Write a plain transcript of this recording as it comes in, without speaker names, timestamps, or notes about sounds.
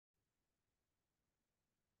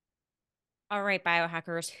All right,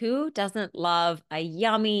 biohackers, who doesn't love a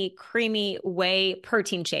yummy, creamy whey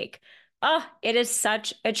protein shake? Oh, it is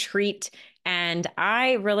such a treat. And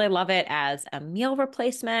I really love it as a meal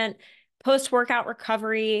replacement, post-workout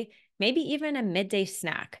recovery, maybe even a midday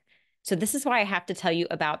snack. So this is why I have to tell you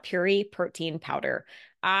about Puri protein powder.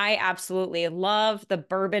 I absolutely love the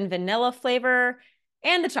bourbon vanilla flavor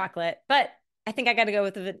and the chocolate, but I think I got to go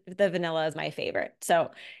with the vanilla as my favorite.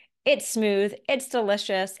 So it's smooth, it's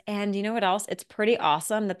delicious, and you know what else? It's pretty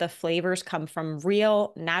awesome that the flavors come from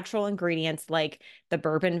real natural ingredients like the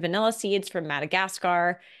bourbon vanilla seeds from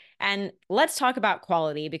Madagascar. And let's talk about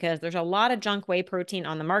quality because there's a lot of junk whey protein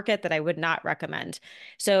on the market that I would not recommend.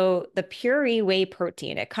 So, the Puree whey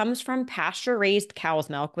protein, it comes from pasture-raised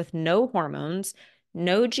cow's milk with no hormones,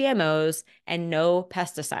 no GMOs, and no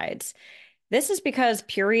pesticides. This is because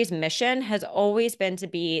Puree's mission has always been to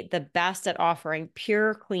be the best at offering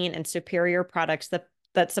pure, clean, and superior products that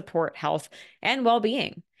support health and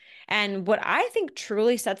well-being. And what I think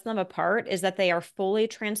truly sets them apart is that they are fully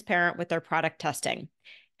transparent with their product testing.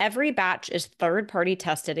 Every batch is third-party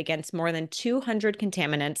tested against more than 200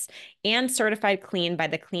 contaminants and certified clean by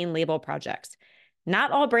the Clean Label Project.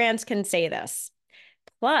 Not all brands can say this.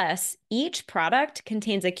 Plus, each product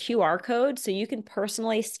contains a QR code so you can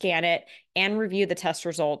personally scan it and review the test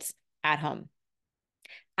results at home.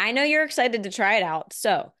 I know you're excited to try it out.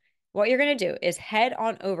 So, what you're going to do is head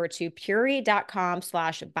on over to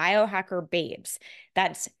puri.com/biohackerbabes.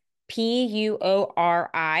 That's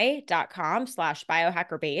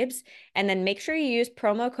PUORI.com/biohackerbabes. And then make sure you use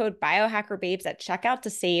promo code biohackerbabes at checkout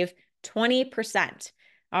to save 20%.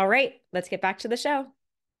 All right, let's get back to the show.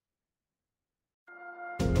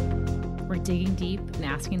 We're digging deep and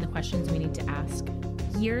asking the questions we need to ask.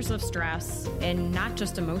 Years of stress, and not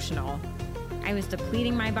just emotional. I was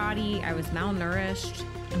depleting my body. I was malnourished.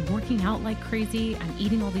 I'm working out like crazy. I'm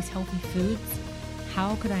eating all these healthy foods.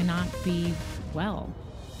 How could I not be well?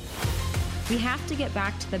 We have to get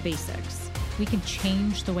back to the basics. We can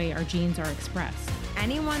change the way our genes are expressed.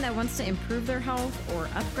 Anyone that wants to improve their health or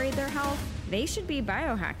upgrade their health, they should be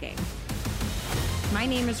biohacking. My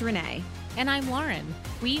name is Renee. And I'm Lauren.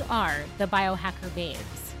 We are the Biohacker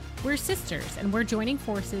Babes. We're sisters, and we're joining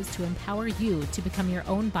forces to empower you to become your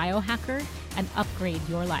own biohacker and upgrade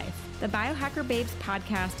your life. The Biohacker Babes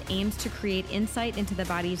podcast aims to create insight into the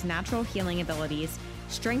body's natural healing abilities,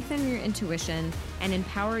 strengthen your intuition, and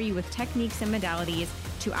empower you with techniques and modalities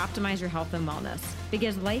to optimize your health and wellness.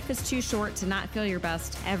 Because life is too short to not feel your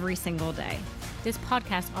best every single day. This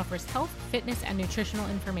podcast offers health, fitness, and nutritional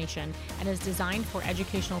information and is designed for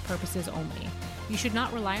educational purposes only. You should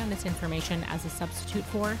not rely on this information as a substitute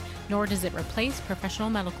for, nor does it replace professional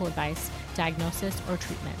medical advice, diagnosis, or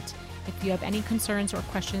treatment. If you have any concerns or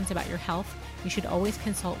questions about your health, you should always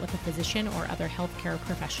consult with a physician or other healthcare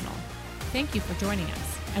professional. Thank you for joining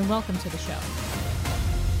us, and welcome to the show.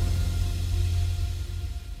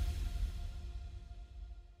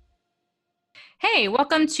 Hey,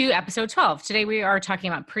 welcome to episode 12. Today we are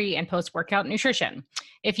talking about pre- and post-workout nutrition.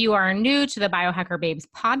 If you are new to the Biohacker Babes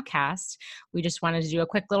podcast, we just wanted to do a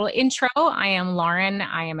quick little intro. I am Lauren.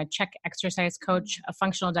 I am a Czech exercise coach, a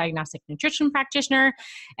functional diagnostic nutrition practitioner,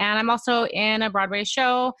 and I'm also in a Broadway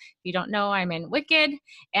show. If you don't know, I'm in Wicked,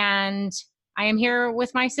 and I am here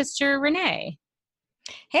with my sister, Renee.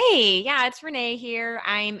 Hey, yeah, it's Renee here.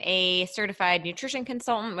 I'm a certified nutrition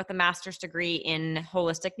consultant with a master's degree in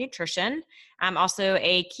holistic nutrition. I'm also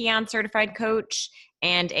a Kion certified coach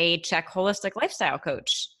and a Czech holistic lifestyle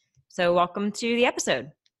coach. So welcome to the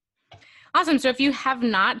episode. Awesome. So if you have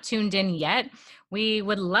not tuned in yet, we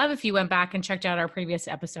would love if you went back and checked out our previous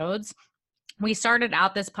episodes. We started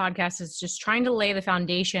out this podcast as just trying to lay the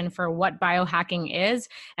foundation for what biohacking is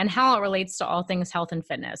and how it relates to all things health and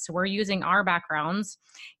fitness. So we're using our backgrounds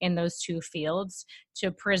in those two fields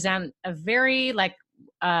to present a very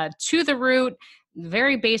to the root,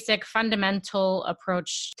 very basic, fundamental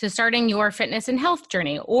approach to starting your fitness and health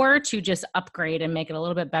journey, or to just upgrade and make it a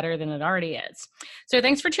little bit better than it already is. So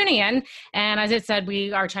thanks for tuning in. And as I said,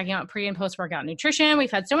 we are talking about pre and post-workout nutrition.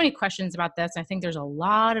 We've had so many questions about this. I think there's a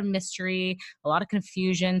lot of mystery, a lot of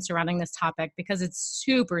confusion surrounding this topic because it's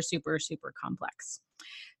super, super, super complex.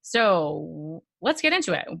 So let's get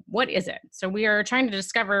into it. What is it? So we are trying to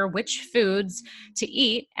discover which foods to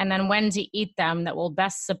eat and then when to eat them that will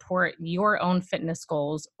best support your own fitness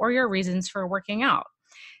goals or your reasons for working out.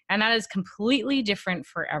 And that is completely different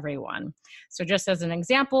for everyone. So just as an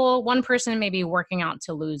example, one person may be working out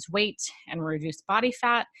to lose weight and reduce body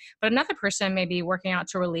fat, but another person may be working out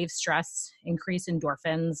to relieve stress, increase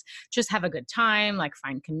endorphins, just have a good time, like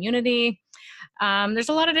find community. There's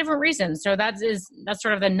a lot of different reasons. So that's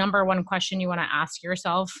sort of the number one question you want to ask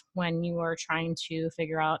yourself when you are trying to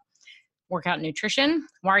figure out workout nutrition.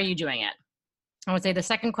 Why are you doing it? I would say the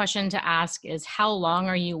second question to ask is, how long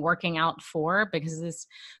are you working out for? Because this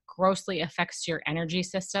grossly affects your energy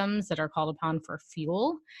systems that are called upon for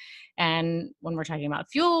fuel. And when we're talking about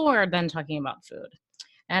fuel, we're then talking about food.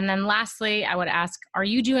 And then lastly, I would ask, are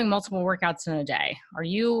you doing multiple workouts in a day? Are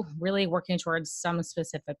you really working towards some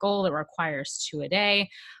specific goal that requires 2 a day?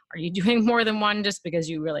 Are you doing more than one just because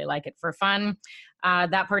you really like it for fun?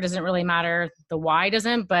 That part doesn't really matter. The why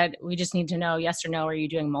doesn't, but we just need to know yes or no, are you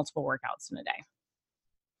doing multiple workouts in a day?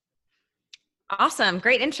 Awesome.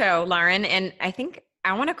 Great intro, Lauren. And I think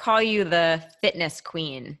I want to call you the fitness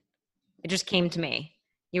queen. It just came to me.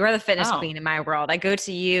 You are the fitness queen in my world. I go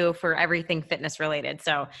to you for everything fitness related.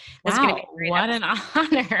 So this is going to be a great episode. An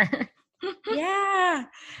honor. Yeah.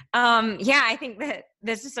 I think that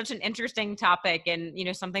this is such an interesting topic, and,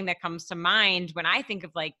 something that comes to mind when I think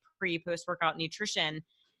of like pre-post workout nutrition.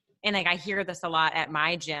 And like, I hear this a lot at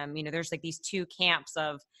my gym, there's like these two camps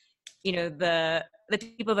of, the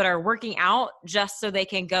people that are working out just so they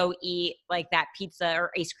can go eat like that pizza or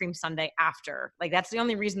ice cream sundae after. Like, that's the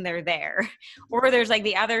only reason they're there. Or there's like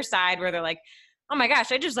the other side where they're like, oh my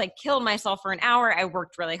gosh, I just like killed myself for an hour. I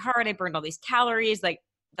worked really hard. I burned all these calories. Like,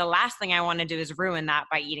 the last thing I want to do is ruin that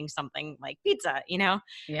by eating something like pizza,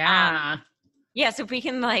 Yeah. So if we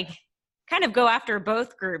can like kind of go after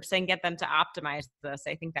both groups and get them to optimize this,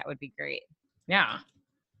 I think that would be great. Yeah,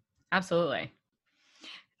 absolutely.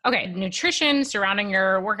 Okay, nutrition surrounding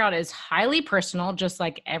your workout is highly personal, just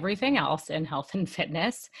like everything else in health and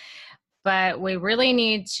fitness. But we really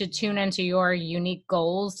need to tune into your unique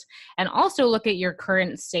goals and also look at your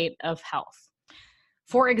current state of health.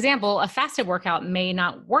 For example, a fasted workout may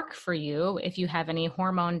not work for you if you have any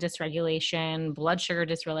hormone dysregulation, blood sugar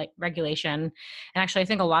dysregulation. And actually, I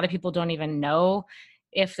think a lot of people don't even know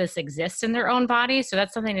if this exists in their own body. So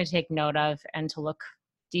that's something to take note of and to look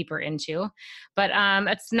deeper into. But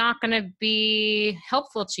it's not going to be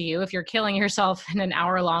helpful to you if you're killing yourself in an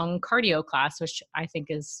hour-long cardio class, which I think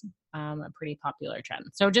is a pretty popular trend.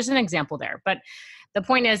 So just an example there. But the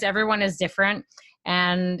point is, everyone is different.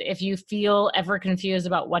 And if you feel ever confused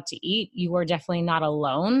about what to eat, you are definitely not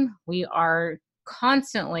alone. We are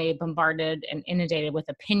constantly bombarded and inundated with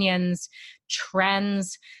opinions,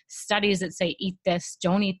 trends, studies that say eat this,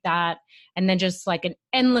 don't eat that, and then just like an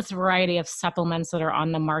endless variety of supplements that are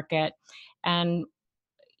on the market. And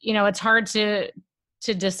it's hard to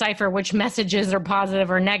decipher which messages are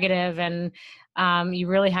positive or negative, and you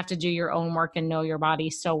really have to do your own work and know your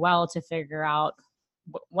body so well to figure out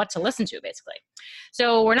what to listen to, basically.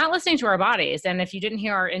 So we're not listening to our bodies. And if you didn't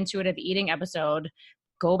hear our intuitive eating episode,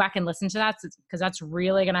 go back and listen to that, because that's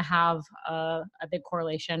really going to have a big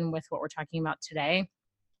correlation with what we're talking about today.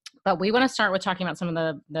 But we want to start with talking about some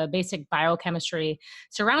of the basic biochemistry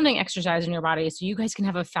surrounding exercise in your body, so you guys can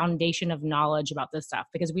have a foundation of knowledge about this stuff,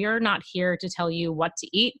 because we are not here to tell you what to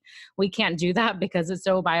eat. We can't do that because it's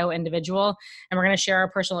so bio-individual. And we're going to share our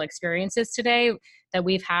personal experiences today that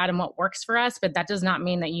we've had and what works for us, but that does not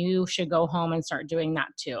mean that you should go home and start doing that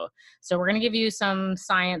too. So we're going to give you some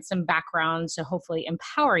science, some background to hopefully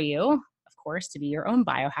empower you, of course, to be your own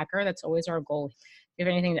biohacker. That's always our goal. Do you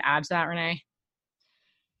have anything to add to that, Renee?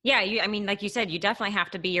 Yeah, like you said, you definitely have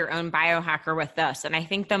to be your own biohacker with this. And I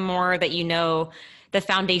think the more that you know the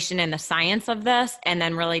foundation and the science of this, and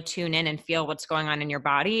then really tune in and feel what's going on in your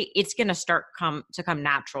body, it's going to come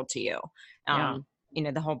natural to you.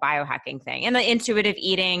 The whole biohacking thing and the intuitive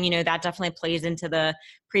eating, that definitely plays into the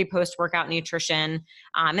pre-post workout nutrition.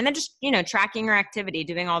 And then just, tracking your activity,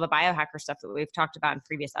 doing all the biohacker stuff that we've talked about in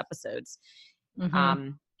previous episodes.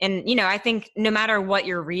 Mm-hmm. And, I think no matter what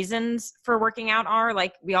your reasons for working out are,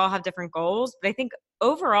 like, we all have different goals, but I think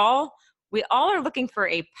overall, we all are looking for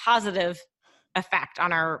a positive effect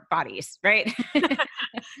on our bodies, right?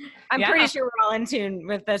 I'm pretty sure we're all in tune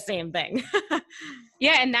with the same thing.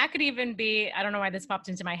 Yeah. And that could even be, I don't know why this popped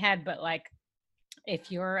into my head, but like,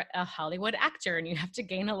 if you're a Hollywood actor and you have to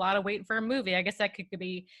gain a lot of weight for a movie, I guess that could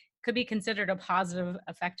be considered a positive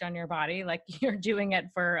effect on your body. Like, you're doing it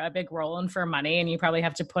for a big role and for money, and you probably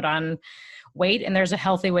have to put on weight, and there's a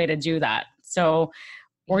healthy way to do that. So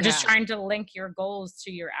we're just trying to link your goals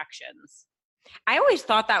to your actions. I always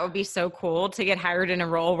thought that would be so cool to get hired in a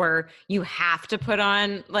role where you have to put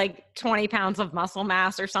on like 20 pounds of muscle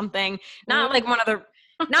mass or something. Not one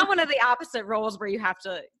of the opposite roles where you have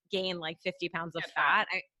to gain like 50 pounds of Get fat.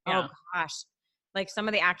 Yeah. Oh gosh. Like some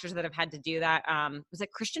of the actors that have had to do that. Was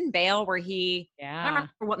it Christian Bale where I don't Yeah. remember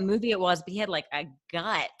what movie it was, but he had like a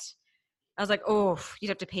gut. I was like, oh, you'd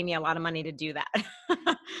have to pay me a lot of money to do that.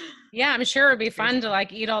 Yeah, I'm sure it'd be fun to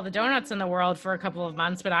like eat all the donuts in the world for a couple of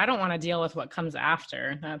months, but I don't want to deal with what comes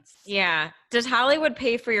after. That's Yeah. Does Hollywood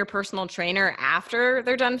pay for your personal trainer after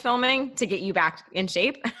they're done filming to get you back in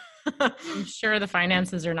shape? I'm sure the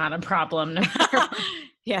finances are not a problem. No matter what.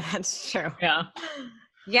 Yeah, that's true. Yeah.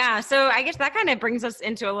 Yeah. So I guess that kind of brings us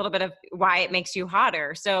into a little bit of why it makes you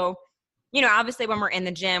hotter. So, obviously when we're in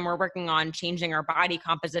the gym, we're working on changing our body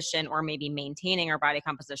composition or maybe maintaining our body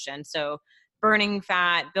composition. So burning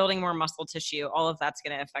fat, building more muscle tissue, all of that's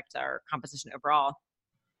going to affect our composition overall.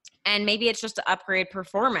 And maybe it's just to upgrade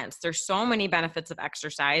performance. There's so many benefits of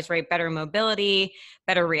exercise, right? Better mobility,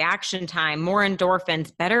 better reaction time, more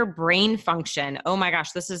endorphins, better brain function. Oh my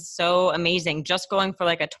gosh, this is so amazing. Just going for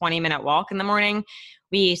like a 20-minute walk in the morning,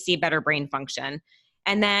 we see better brain function.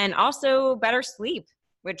 And then also better sleep,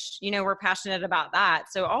 which, we're passionate about that.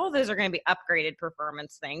 So all of those are going to be upgraded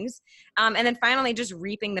performance things. And then finally, just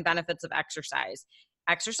reaping the benefits of exercise.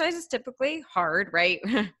 Exercise is typically hard, right?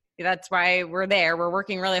 That's why we're there. We're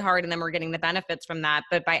working really hard and then we're getting the benefits from that.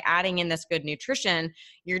 But by adding in this good nutrition,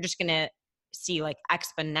 you're just going to see like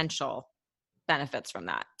exponential benefits from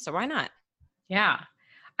that. So why not? Yeah.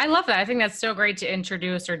 I love that. I think that's so great to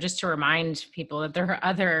introduce or just to remind people that there are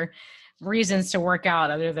other reasons to work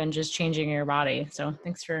out other than just changing your body. So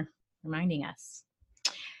thanks for reminding us.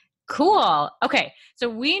 Cool. Okay. So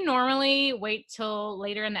we normally wait till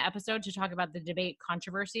later in the episode to talk about the debate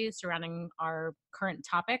controversies surrounding our current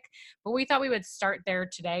topic, but we thought we would start there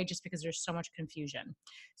today just because there's so much confusion.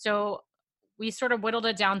 So we sort of whittled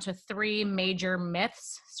it down to 3 major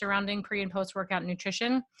myths surrounding pre and post workout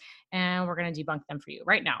nutrition, and we're going to debunk them for you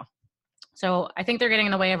right now. So I think they're getting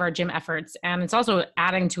in the way of our gym efforts, and it's also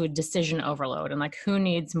adding to a decision overload and like who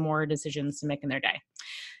needs more decisions to make in their day.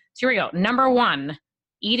 So here we go. Number 1,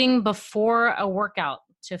 eating before a workout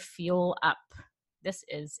to fuel up. This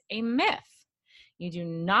is a myth. You do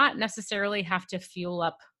not necessarily have to fuel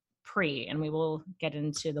up pre, and we will get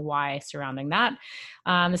into the why surrounding that.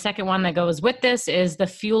 The second one that goes with this is the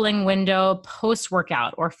fueling window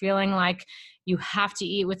post-workout, or feeling like you have to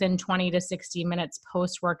eat within 20 to 60 minutes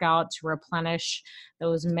post-workout to replenish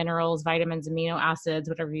those minerals, vitamins, amino acids,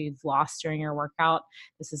 whatever you've lost during your workout.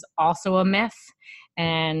 This is also a myth,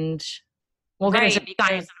 and we'll get into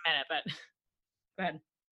science in a minute, but go ahead.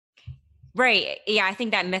 Right. Yeah, I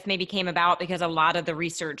think that myth maybe came about because a lot of the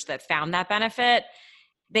research that found that benefit,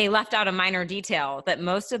 they left out a minor detail that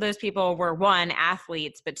most of those people were 1,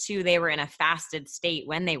 athletes, but 2, they were in a fasted state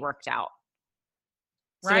when they worked out.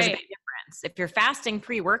 So there's a big difference. If you're fasting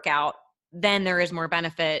pre-workout, then there is more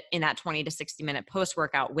benefit in that 20 to 60 minute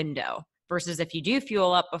post-workout window versus if you do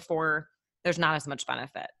fuel up before, there's not as much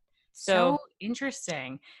benefit. So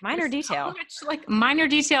interesting. Minor detail. So much, like minor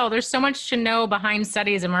detail. There's so much to know behind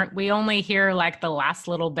studies, and we only hear like the last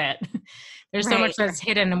little bit. There's so much that's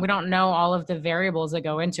hidden, and we don't know all of the variables that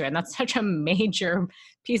go into it. And that's such a major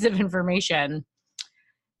piece of information.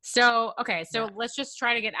 So, okay. So let's just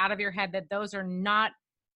try to get out of your head that those are not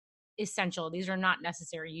essential. These are not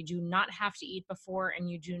necessary. You do not have to eat before and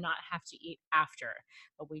you do not have to eat after,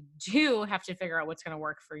 but we do have to figure out what's going to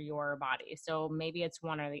work for your body. So maybe it's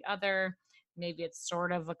one or the other. Maybe it's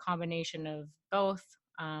sort of a combination of both.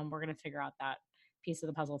 We're going to figure out that piece of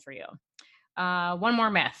the puzzle for you. One more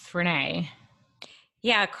myth, Renee.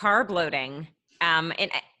 Yeah, carb loading. And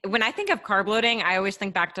when I think of carb loading, I always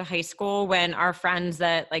think back to high school when our friends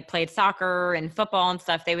that like played soccer and football and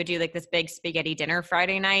stuff, they would do like this big spaghetti dinner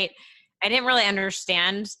Friday night. I didn't really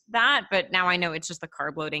understand that, but now I know it's just the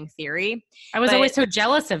carb loading theory. I was always so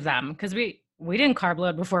jealous of them because we didn't carb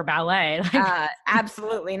load before ballet.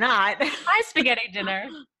 Absolutely not. My spaghetti dinner.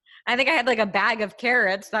 I think I had like a bag of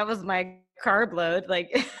carrots. That was my carb load.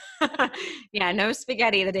 Like, yeah, no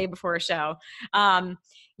spaghetti the day before a show.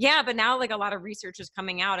 Yeah, but now like a lot of research is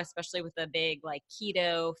coming out, especially with the big like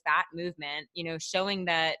keto fat movement, showing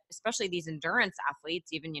that especially these endurance athletes,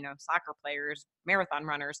 even, soccer players, marathon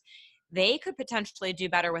runners, they could potentially do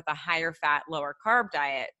better with a higher fat, lower carb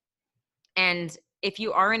diet. And if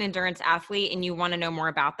you are an endurance athlete and you want to know more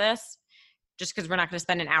about this, just because we're not going to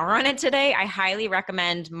spend an hour on it today, I highly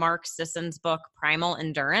recommend Mark Sisson's book, Primal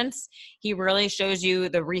Endurance. He really shows you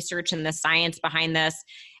the research and the science behind this.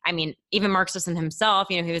 I mean, even Mark Sisson himself,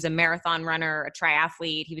 he was a marathon runner, a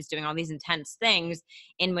triathlete. He was doing all these intense things.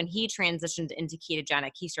 And when he transitioned into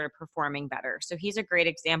ketogenic, he started performing better. So he's a great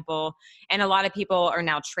example. And a lot of people are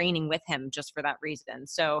now training with him just for that reason.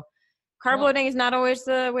 So carb loading is not always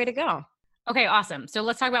the way to go. Okay, awesome. So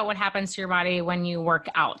let's talk about what happens to your body when you work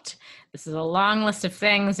out. This is a long list of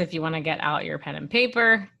things. If you want to get out your pen and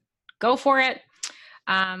paper, go for it.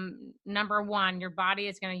 Number one, your body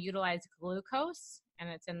is going to utilize glucose, and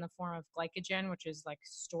it's in the form of glycogen, which is like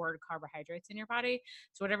stored carbohydrates in your body.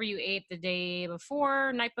 So whatever you ate the day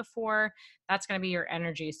before, night before, that's going to be your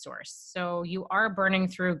energy source. So you are burning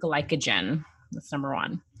through glycogen. That's number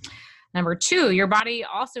one. Number two, your body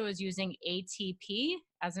also is using ATP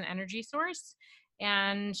as an energy source.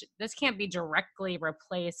 And this can't be directly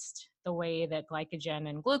replaced the way that glycogen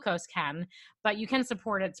and glucose can, but you can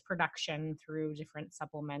support its production through different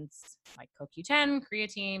supplements like CoQ10,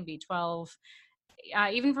 creatine, B12,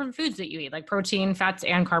 even from foods that you eat, like protein, fats,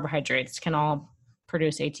 and carbohydrates can all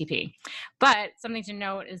produce ATP. But something to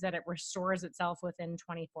note is that it restores itself within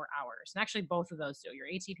 24 hours. And actually, both of those do. Your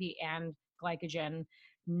ATP and glycogen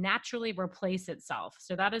naturally replace itself.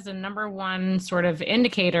 So that is a number one sort of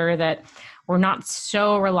indicator that we're not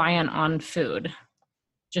so reliant on food.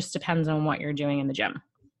 Just depends on what you're doing in the gym.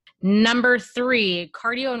 Number three,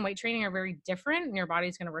 cardio and weight training are very different, and your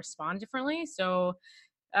body's going to respond differently. So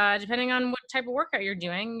depending on what type of workout you're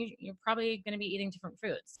doing, you're probably going to be eating different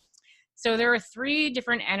foods. So there are three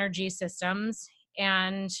different energy systems,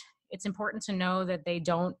 and it's important to know that they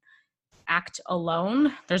don't act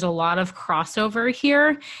alone. There's a lot of crossover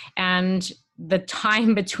here, and the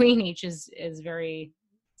time between each is very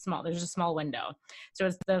small. There's a small window. So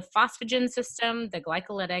it's the phosphagen system, the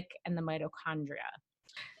glycolytic, and the mitochondria.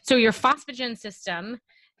 So your phosphagen system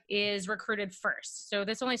is recruited first. So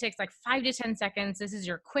this only takes like 5 to 10 seconds. This is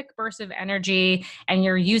your quick burst of energy, and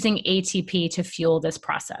you're using ATP to fuel this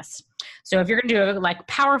process. So if you're going to do like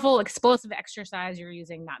powerful, explosive exercise, you're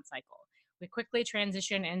using that cycle. We quickly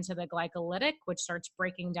transition into the glycolytic, which starts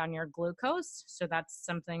breaking down your glucose. So that's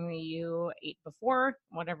something that you ate before,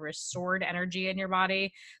 whatever is stored energy in your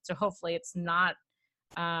body. So hopefully it's not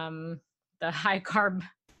the high carb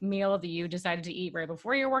meal that you decided to eat right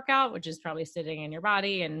before your workout, which is probably sitting in your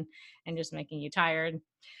body and just making you tired.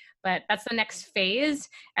 But that's the next phase.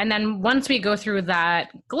 And then once we go through that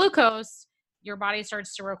glucose, your body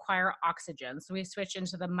starts to require oxygen. So we switch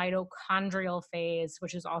into the mitochondrial phase,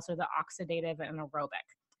 which is also the oxidative and aerobic.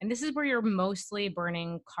 And this is where you're mostly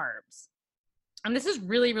burning carbs. And this is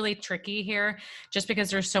really, really tricky here just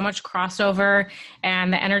because there's so much crossover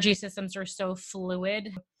and the energy systems are so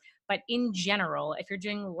fluid. But in general, if you're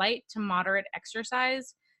doing light to moderate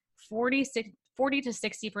exercise, 40 to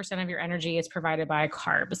 60% of your energy is provided by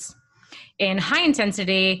carbs. In high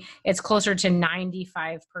intensity, it's closer to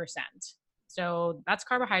 95%. So that's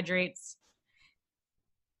carbohydrates.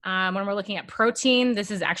 When we're looking at protein,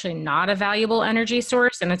 this is actually not a valuable energy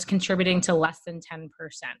source, and it's contributing to less than 10%.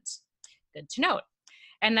 Good to note.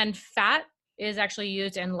 And then fat is actually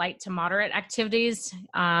used in light to moderate activities,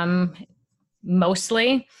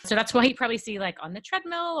 mostly. So that's why you probably see like on the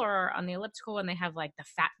treadmill or on the elliptical when they have like the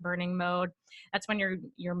fat burning mode. That's when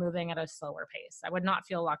you're moving at a slower pace. I would not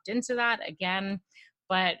feel locked into that again,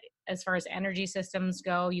 but as far as energy systems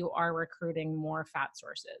go, you are recruiting more fat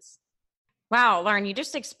sources. Wow, Lauren, you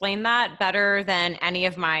just explained that better than any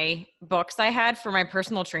of my books I had for my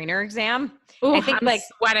personal trainer exam. Ooh, I think I'm like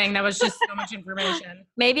sweating. That was just so much information.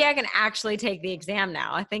 Maybe I can actually take the exam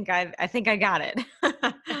now. I think I got it.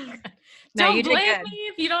 No, don't blame me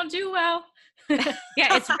if you don't do well.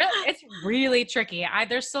 Yeah, it's really tricky.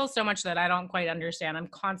 There's still so much that I don't quite understand. I'm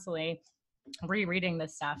constantly rereading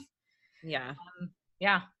this stuff. Yeah.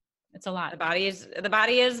 Yeah, it's a lot. The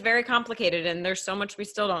body is very complicated, and there's so much we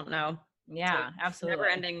still don't know. Yeah, so absolutely.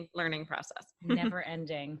 Never-ending learning process. Never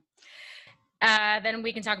ending. Then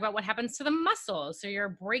we can talk about what happens to the muscles. So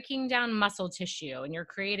you're breaking down muscle tissue and you're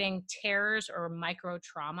creating tears or micro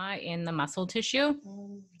trauma in the muscle tissue.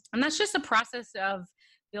 And that's just a process of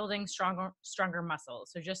building stronger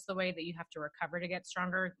muscles. So just the way that you have to recover to get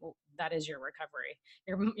stronger, that is your recovery.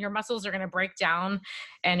 Your muscles are going to break down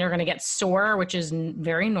and you're going to get sore, which is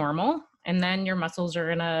very normal. And then your muscles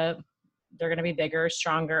are they're going to be bigger,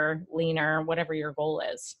 stronger, leaner, whatever your goal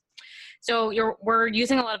is. So we're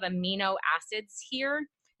using a lot of amino acids here.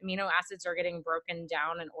 Amino acids are getting broken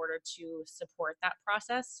down in order to support that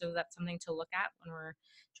process. So that's something to look at when we're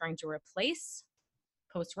trying to replace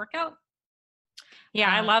post-workout. Yeah,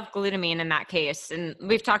 I love glutamine in that case. And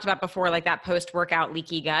we've talked about before, like that post-workout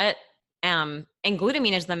leaky gut. And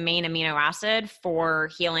glutamine is the main amino acid for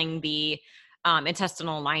healing the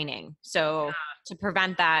intestinal lining. So to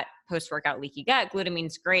prevent that post-workout leaky gut,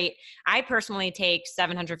 glutamine's great. I personally take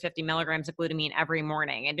 750 milligrams of glutamine every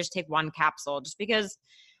morning and just take one capsule just because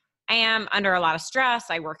I am under a lot of stress.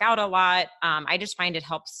 I work out a lot. I just find it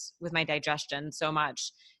helps with my digestion so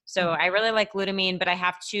much. So I really like glutamine, but I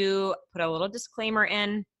have to put a little disclaimer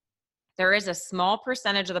in. There is a small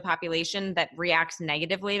percentage of the population that reacts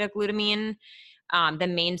negatively to glutamine. The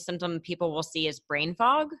main symptom people will see is brain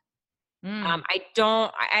fog.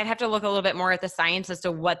 I'd have to look a little bit more at the science as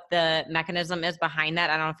to what the mechanism is behind that.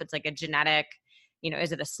 I don't know if it's like a genetic,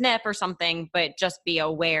 is it a SNP or something, but just be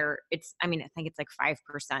aware. I think it's like 5%.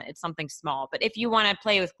 It's something small, but if you want to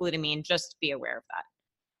play with glutamine, just be aware of that.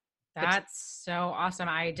 That's so awesome.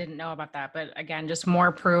 I didn't know about that, but again, just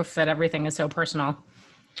more proof that everything is so personal.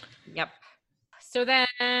 Yep. So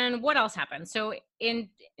then what else happens? So in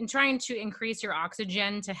trying to increase your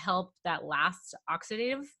oxygen to help that last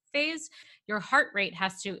oxidative phase, your heart rate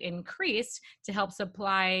has to increase to help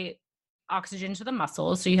supply oxygen to the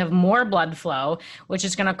muscles. So you have more blood flow, which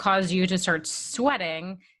is going to cause you to start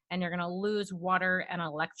sweating, and you're going to lose water and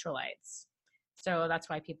electrolytes. So that's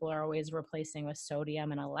why people are always replacing with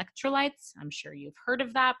sodium and electrolytes. I'm sure you've heard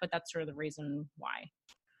of that, but that's sort of the reason why.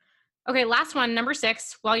 Okay, last one, number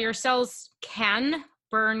 6. While your cells can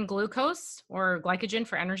burn glucose or glycogen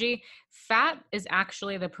for energy, fat is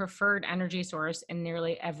actually the preferred energy source in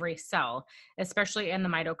nearly every cell, especially in the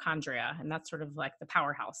mitochondria. And that's sort of like the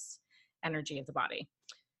powerhouse energy of the body.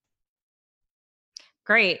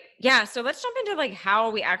 Great. Yeah. So let's jump into like how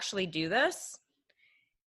we actually do this.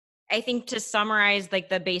 I think to summarize like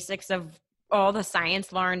the basics of all the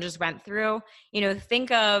science Lauren just went through,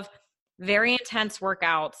 think of very intense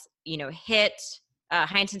workouts, HIIT,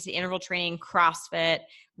 high intensity interval training, CrossFit,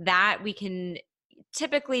 that we can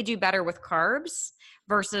typically do better with carbs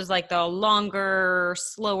versus like the longer,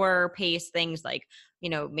 slower pace things like,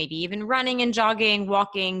 maybe even running and jogging,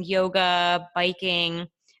 walking, yoga, biking.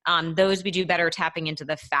 Those we do better tapping into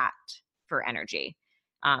the fat for energy.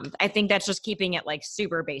 I think that's just keeping it like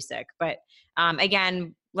super basic. But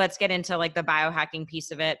again, let's get into like the biohacking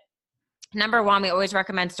piece of it. Number 1, we always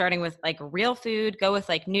recommend starting with like real food. Go with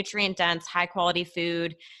like nutrient dense, high quality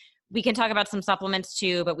food. We can talk about some supplements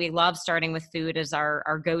too, but we love starting with food as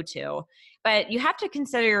our go-to. But you have to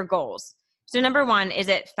consider your goals. So number 1, is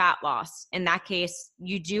it fat loss? In that case,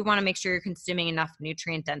 you do want to make sure you're consuming enough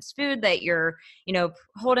nutrient dense food that you're,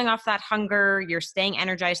 holding off that hunger, you're staying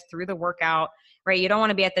energized through the workout, right? You don't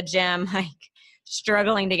want to be at the gym, like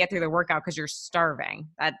struggling to get through the workout because you're starving.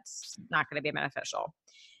 That's not going to be beneficial.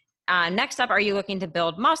 Next up, are you looking to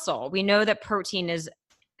build muscle? We know that protein is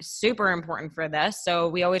super important for this. So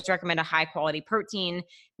we always recommend a high quality protein,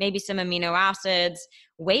 maybe some amino acids.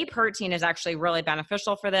 Whey protein is actually really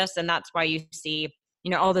beneficial for this. And that's why you see,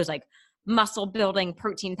 all those like muscle building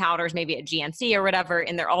protein powders, maybe at GNC or whatever,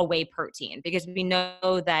 and they're all whey protein because we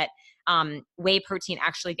know that whey protein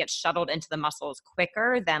actually gets shuttled into the muscles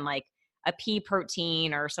quicker than like a pea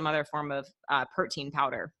protein or some other form of protein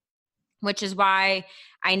powder, which is why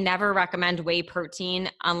I never recommend whey protein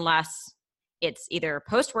unless it's either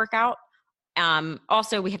post-workout.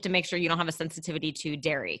 Also, we have to make sure you don't have a sensitivity to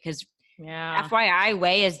dairy because FYI,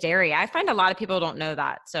 whey is dairy. I find a lot of people don't know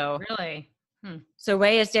that. So really? So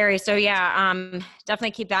whey is dairy. So yeah,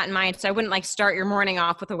 definitely keep that in mind. So I wouldn't like start your morning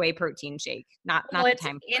off with a whey protein shake. Not the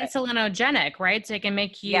time for it. Insulinogenic, right? So it can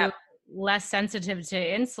make you less sensitive to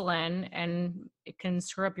insulin, and it can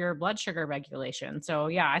screw up your blood sugar regulation. So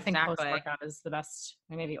yeah, I think post-workout is the best,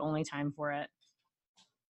 maybe the only time for it.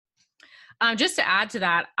 Just to add to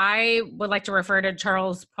that, I would like to refer to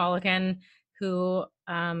Charles Poliquin, who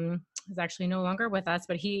is actually no longer with us,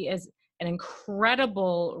 but he is an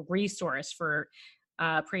incredible resource for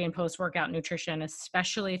pre and post workout nutrition,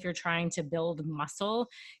 especially if you're trying to build muscle.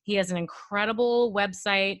 He has an incredible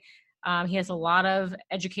website. He has a lot of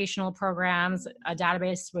educational programs, a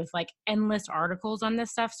database with like endless articles on this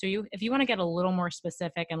stuff. So if you want to get a little more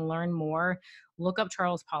specific and learn more, look up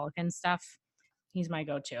Charles Poliquin stuff. He's my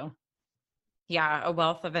go-to. Yeah, a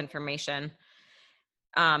wealth of information.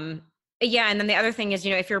 Yeah, and then the other thing is,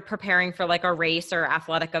 if you're preparing for like a race or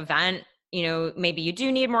athletic event, maybe you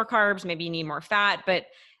do need more carbs, maybe you need more fat, but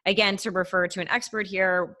again, to refer to an expert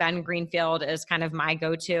here, Ben Greenfield is kind of my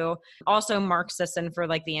go-to. Also Mark Sisson for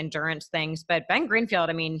like the endurance things, but Ben Greenfield,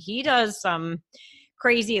 he does some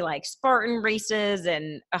crazy like Spartan races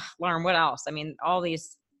and Lauren, what else? All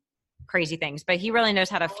these crazy things, but he really knows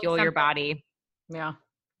how to fuel your body. Yeah.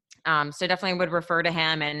 So definitely would refer to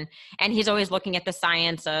him, and he's always looking at the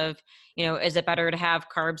science of, is it better to have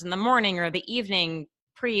carbs in the morning or the evening,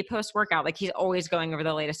 post workout? Like he's always going over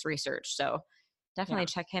the latest research. So definitely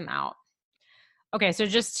check him out. Okay. So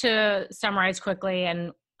just to summarize quickly,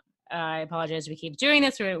 and I apologize, we keep doing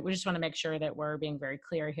this. We just want to make sure that we're being very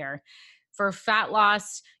clear here. For fat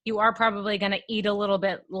loss, you are probably going to eat a little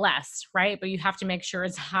bit less, right? But you have to make sure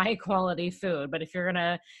it's high quality food. But if you're going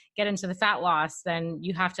to get into the fat loss, then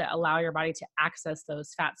you have to allow your body to access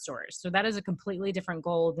those fat stores. So that is a completely different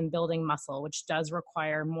goal than building muscle, which does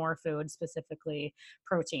require more food, specifically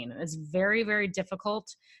protein. It's very, very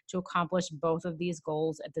difficult to accomplish both of these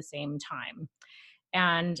goals at the same time.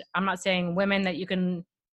 And I'm not saying women that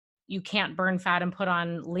you can't burn fat and put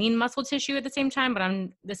on lean muscle tissue at the same time, but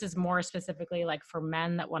this is more specifically like for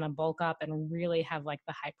men that want to bulk up and really have like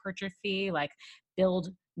the hypertrophy, like build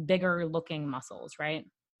bigger looking muscles, right?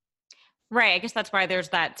 Right. I guess that's why there's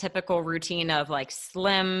that typical routine of like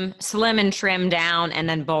slim and trim down and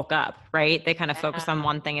then bulk up, right? They kind of focus on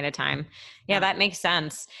one thing at a time. Yeah, that makes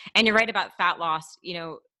sense. And you're right about fat loss.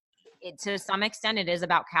 To some extent it is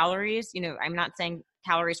about calories. I'm not saying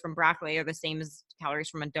calories from broccoli are the same as calories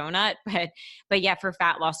from a donut, but yeah, for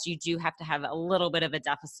fat loss, you do have to have a little bit of a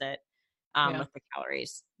deficit with the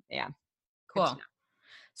calories. Yeah. Cool.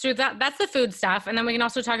 So that's the food stuff. And then we can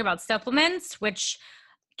also talk about supplements, which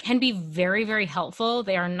can be very, very helpful.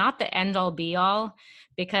 They are not the end all be all,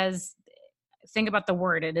 because think about the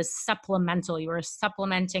word, it is supplemental. You are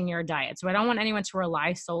supplementing your diet. So I don't want anyone to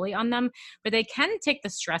rely solely on them, but they can take the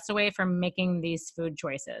stress away from making these food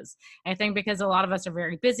choices. I think because a lot of us are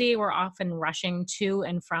very busy, we're often rushing to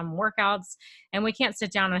and from workouts, and we can't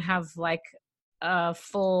sit down and have like a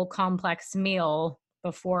full complex meal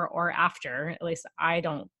before or after. At least I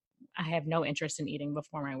have no interest in eating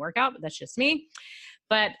before my workout, but that's just me.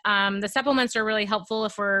 But the supplements are really helpful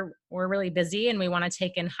if we're really busy and we want to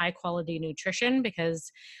take in high quality nutrition,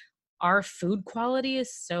 because our food quality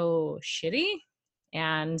is so shitty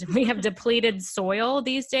and we have depleted soil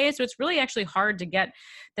these days. So it's really actually hard to get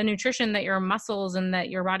the nutrition that your muscles and that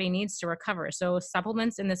your body needs to recover. So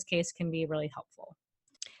supplements in this case can be really helpful.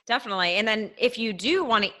 Definitely. And then if you do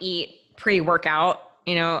want to eat pre-workout,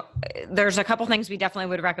 there's a couple things we definitely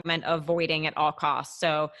would recommend avoiding at all costs.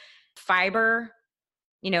 So fiber,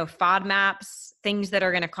 FODMAPs, things that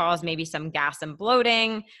are going to cause maybe some gas and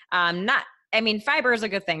bloating. Fiber is a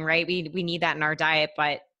good thing, right? We need that in our diet,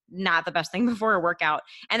 but not the best thing before a workout.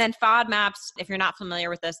 And then FODMAPs, if you're not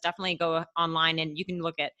familiar with this, definitely go online and you can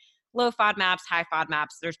look at low FODMAPs, high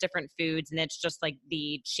FODMAPs. There's different foods, and it's just like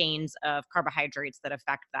the chains of carbohydrates that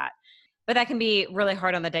affect that. But that can be really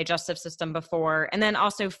hard on the digestive system before. And then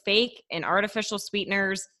also fake and artificial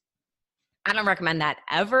sweeteners. I don't recommend that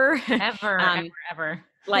ever. Ever.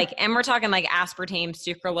 And we're talking like aspartame,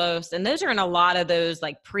 sucralose, and those are in a lot of those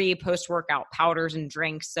like post-workout powders and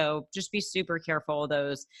drinks. So just be super careful of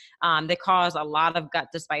those. They cause a lot of gut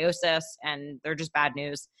dysbiosis and they're just bad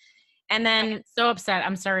news. And then I get so upset.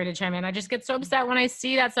 I'm sorry to chime in. I just get so upset when I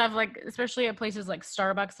see that stuff, like especially at places like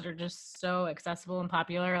Starbucks that are just so accessible and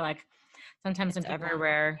popular. Like sometimes it's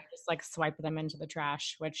everywhere. Just like swipe them into the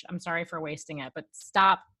trash, which I'm sorry for wasting it, but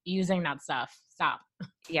stop using that stuff. Stop.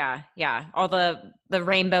 Yeah. Yeah. All the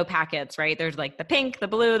rainbow packets, right? There's like the pink, the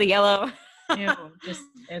blue, the yellow. Ew,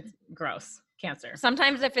 it's gross. Cancer.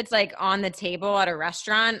 Sometimes if it's like on the table at a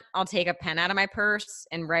restaurant, I'll take a pen out of my purse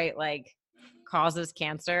and write like causes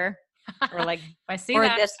cancer. Or like, if I see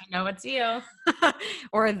that, I know it's you.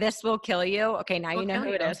 Or this will kill you. Okay, now you know who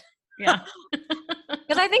it is. Yeah.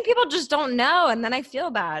 Because I think people just don't know, and then I feel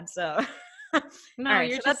bad. So no, right,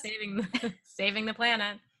 you're just saving the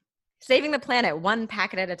planet. Saving the planet one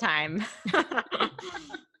packet at a time.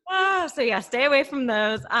 So yeah, stay away from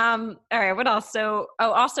those. All right, what else? So,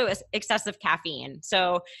 also excessive caffeine.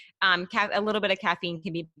 So a little bit of caffeine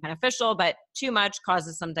can be beneficial, but too much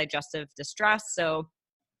causes some digestive distress. So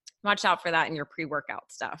watch out for that in your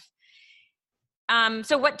pre-workout stuff.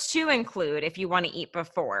 So what to include if you want to eat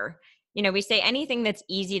before? We say anything that's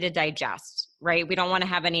easy to digest, right? We don't want to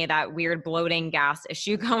have any of that weird bloating gas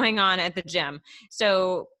issue going on at the gym.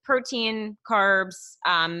 So protein, carbs,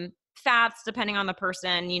 fats, depending on the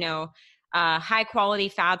person, high quality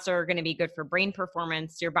fats are going to be good for brain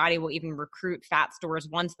performance. Your body will even recruit fat stores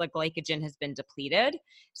once the glycogen has been depleted.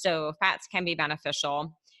 So fats can be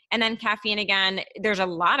beneficial. And then caffeine, again, there's a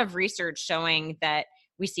lot of research showing that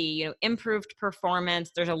we see, improved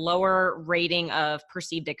performance. There's a lower rating of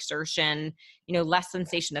perceived exertion, less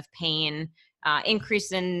sensation of pain,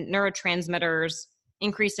 increase in neurotransmitters,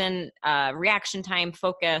 increase in reaction time,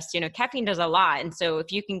 focus. Caffeine does a lot. And so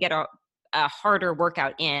if you can get a harder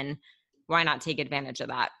workout in, why not take advantage of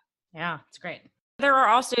that? Yeah, it's great. There are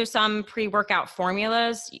also some pre-workout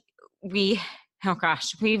formulas. We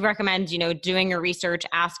recommend, doing your research,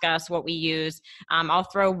 ask us what we use. I'll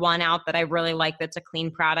throw one out that I really like that's a clean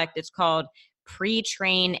product. It's called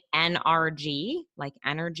Pre-Train NRG, like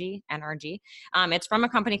energy. It's from a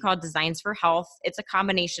company called Designs for Health. It's a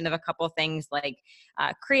combination of a couple of things like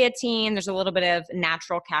creatine. There's a little bit of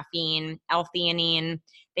natural caffeine, L-theanine.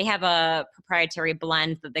 They have a proprietary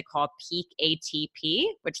blend that they call Peak ATP,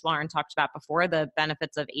 which Lauren talked about before, the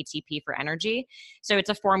benefits of ATP for energy. So it's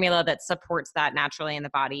a formula that supports that naturally in the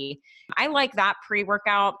body. I like that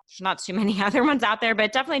pre-workout. There's not too many other ones out there,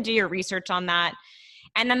 but definitely do your research on that.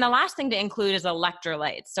 And then the last thing to include is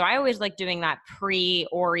electrolytes. So I always like doing that pre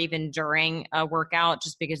or even during a workout,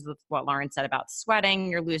 just because of what Lauren said about sweating,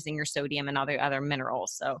 you're losing your sodium and other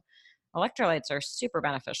minerals. So electrolytes are super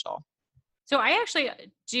beneficial. So I actually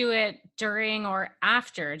do it during or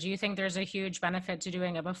after. Do you think there's a huge benefit to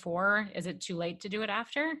doing it before? Is it too late to do it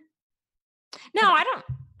after? No, I don't.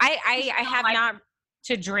 I have not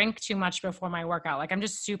to drink too much before my workout. Like I'm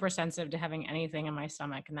just super sensitive to having anything in my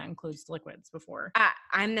stomach, and that includes liquids before.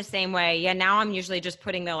 I'm the same way. Yeah, now I'm usually just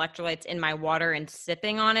putting the electrolytes in my water and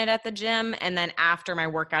sipping on it at the gym. And then after my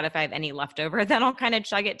workout, if I have any leftover, then I'll kind of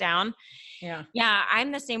chug it down. Yeah,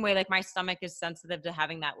 I'm the same way. Like my stomach is sensitive to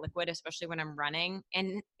having that liquid, especially when I'm running.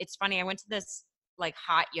 And it's funny, I went to this like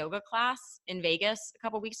hot yoga class in Vegas a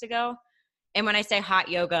couple weeks ago. And when I say hot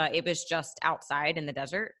yoga, it was just outside in the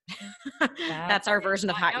desert. That's our version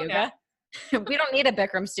of hot yoga. We don't need a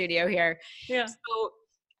Bikram studio here. Yeah. So,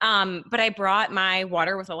 but I brought my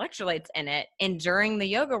water with electrolytes in it. And during the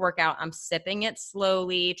yoga workout, I'm sipping it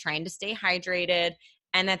slowly, trying to stay hydrated.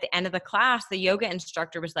 And at the end of the class, the yoga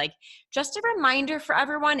instructor was like, just a reminder for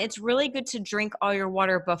everyone, it's really good to drink all your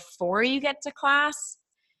water before you get to class.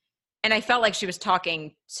 And I felt like she was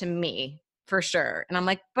talking to me for sure. And I'm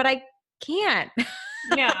like, but I can't.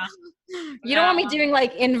 Yeah. You don't want me doing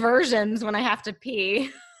like inversions when I have to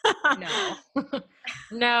pee. No.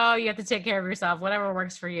 No, you have to take care of yourself, whatever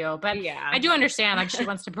works for you. But yeah, I do understand like she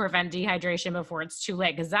wants to prevent dehydration before it's too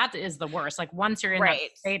late, because that is the worst. Like once you're in that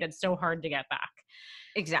state, it's so hard to get back.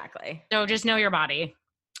 Exactly. So just know your body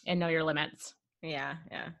and know your limits. Yeah.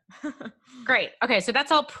 Great. Okay, so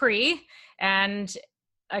that's all pre. And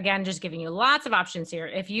again, just giving you lots of options here.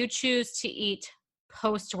 If you choose to eat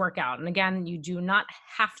post-workout, and again, you do not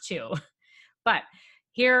have to, but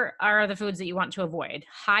here are the foods that you want to avoid.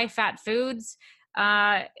 High-fat foods.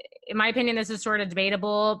 In my opinion, this is sort of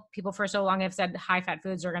debatable. People for so long have said high-fat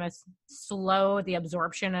foods are going to slow the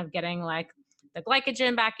absorption of getting like the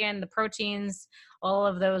glycogen back in, the proteins, all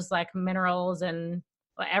of those like minerals and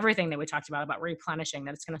everything that we talked about replenishing,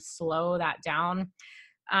 that it's going to slow that down.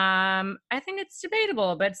 I think it's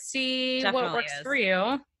debatable, but see what works for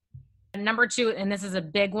you. Number 2, and this is a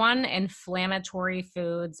big one, inflammatory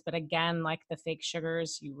foods. But again, like the fake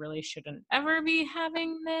sugars, you really shouldn't ever be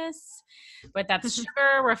having this. But that's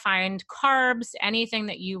sugar, refined carbs, anything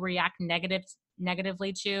that you react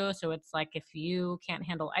negatively to. So it's like if you can't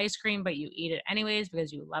handle ice cream, but you eat it anyways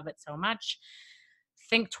because you love it so much,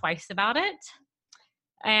 think twice about it.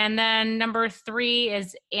 And then number 3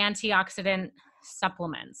 is antioxidant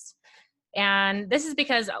supplements. And this is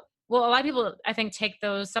because, well, a lot of people, I think, take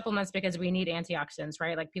those supplements because we need antioxidants,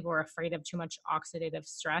 right? Like people are afraid of too much oxidative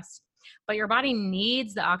stress, but your body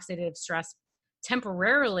needs the oxidative stress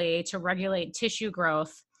temporarily to regulate tissue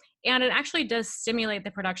growth. And it actually does stimulate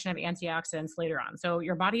the production of antioxidants later on. So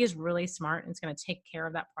your body is really smart and it's going to take care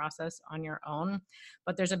of that process on your own.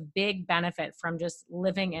 But there's a big benefit from just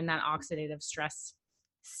living in that oxidative stress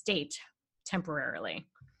state temporarily.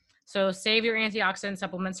 So save your antioxidant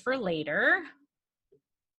supplements for later.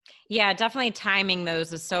 Yeah, definitely timing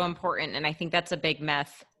those is so important. And I think that's a big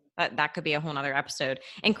myth. That could be a whole nother episode.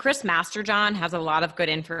 And Chris Masterjohn has a lot of good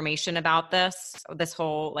information about this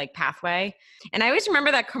whole like pathway. And I always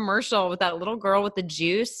remember that commercial with that little girl with the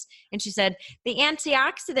juice. And she said, the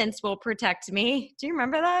antioxidants will protect me. Do you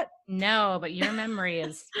remember that? No, but your memory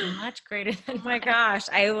is much greater than oh my gosh.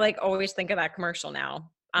 I like always think of that commercial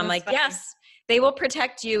now. I'm like, funny. Yes, they will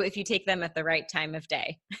protect you if you take them at the right time of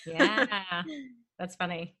day. Yeah, that's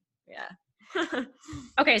funny. Yeah.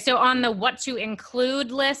 Okay, so on the what to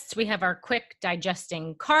include list, we have our quick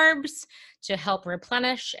digesting carbs to help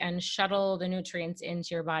replenish and shuttle the nutrients into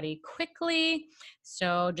your body quickly.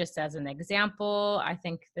 So just as an example, I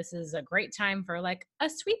think this is a great time for like a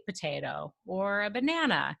sweet potato or a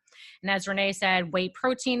banana. And as Renee said, whey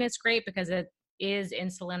protein is great because it is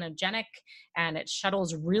insulinogenic and it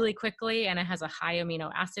shuttles really quickly and it has a high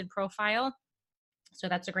amino acid profile. So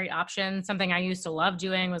that's a great option. Something I used to love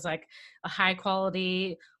doing was like a high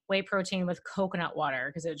quality whey protein with coconut water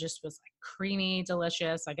because it just was like creamy,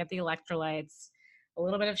 delicious. I get the electrolytes, a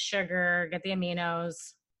little bit of sugar, get the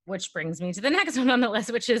aminos, which brings me to the next one on the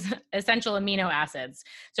list, which is essential amino acids.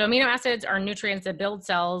 So amino acids are nutrients that build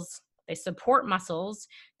cells They support muscles.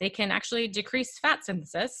 They can actually decrease fat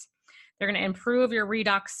synthesis. They're going to improve your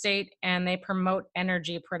redox state, and they promote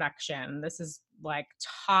energy production. This is like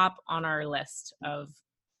top on our list of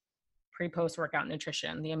pre-post workout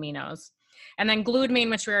nutrition, the aminos. And then glutamine,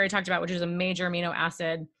 which we already talked about, which is a major amino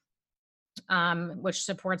acid, which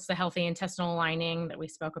supports the healthy intestinal lining that we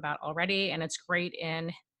spoke about already. And it's great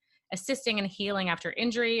in assisting in healing after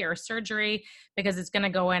injury or surgery because it's going to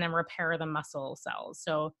go in and repair the muscle cells.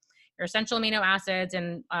 So your essential amino acids,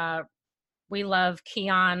 and we love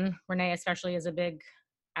Kion. Renee especially is a big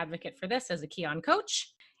advocate for this as a Kion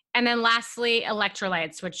coach. And then lastly,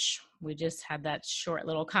 electrolytes, which we just had that short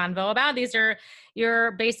little convo about. These are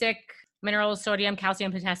your basic minerals: sodium,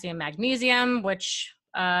 calcium, potassium, magnesium, which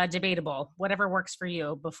debatable, whatever works for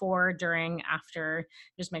you, before, during, after.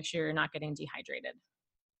 Just make sure you're not getting dehydrated.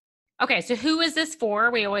 Okay, so who is this for?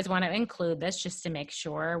 We always want to include this just to make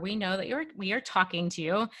sure we know that we are talking to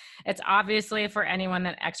you. It's obviously for anyone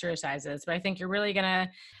that exercises, but I think you're going to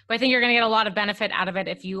get a lot of benefit out of it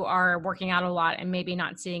if you are working out a lot and maybe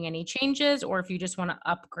not seeing any changes, or if you just want to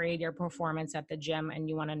upgrade your performance at the gym and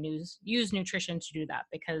you want to use nutrition to do that,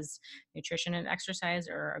 because nutrition and exercise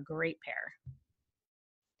are a great pair.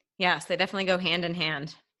 Yes, they definitely go hand in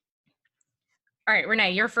hand. All right,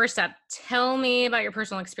 Renee, your first step. Tell me about your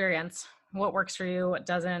personal experience. What works for you? What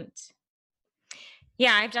doesn't?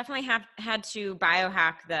 Yeah, I've definitely had to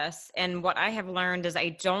biohack this. And what I have learned is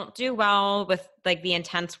I don't do well with like the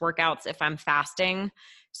intense workouts if I'm fasting.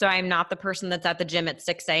 So I'm not the person that's at the gym at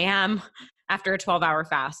 6 a.m. after a 12-hour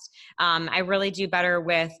fast. I really do better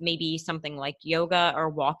with maybe something like yoga or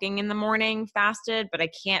walking in the morning fasted, but I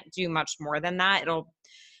can't do much more than that. It'll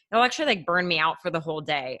actually like burn me out for the whole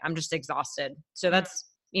day. I'm just exhausted. So that's,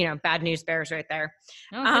 bad news bears right there.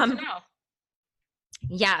 Oh, good to know.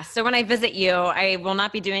 Yeah. So when I visit you, I will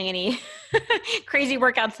not be doing any crazy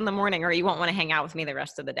workouts in the morning, or you won't want to hang out with me the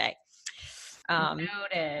rest of the day.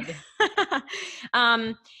 Noted.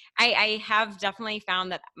 I have definitely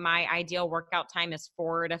found that my ideal workout time is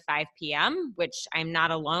 4 to 5 p.m., which I'm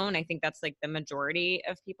not alone. I think that's like the majority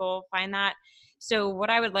of people find that. So what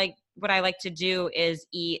I like to do is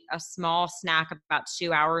eat a small snack about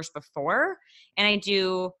 2 hours before. And I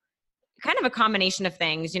do kind of a combination of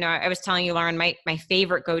things. I was telling you, Lauren, my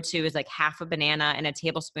favorite go-to is like half a banana and a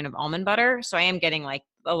tablespoon of almond butter. So I am getting like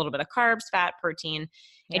a little bit of carbs, fat, protein.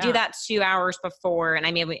 Yeah. I do that 2 hours before, and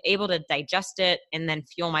I'm able to digest it and then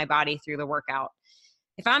fuel my body through the workout.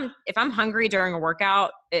 If I'm hungry during a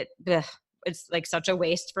workout, it's like such a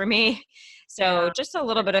waste for me. So just a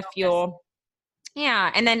little bit of fuel.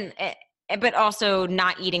 Yeah. And then, but also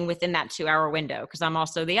not eating within that 2 hour window, because I'm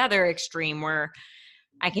also the other extreme where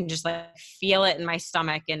I can just like feel it in my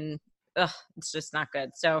stomach and it's just not good.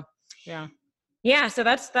 So yeah. So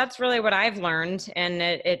that's really what I've learned, and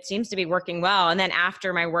it seems to be working well. And then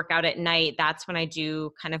after my workout at night, that's when I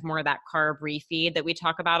do kind of more of that carb refeed that we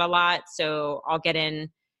talk about a lot. So I'll get in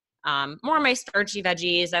more of my starchy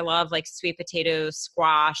veggies. I love like sweet potatoes,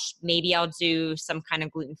 squash. Maybe I'll do some kind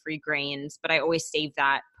of gluten-free grains, but I always save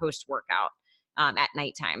that post-workout at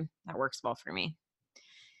nighttime. That works well for me.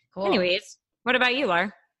 Cool. Anyways, what about you,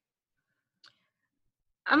 Laura?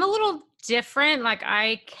 I'm a little different. Like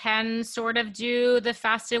I can sort of do the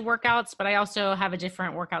fasted workouts, but I also have a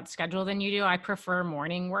different workout schedule than you do. I prefer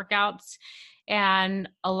morning workouts. And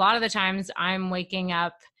a lot of the times I'm waking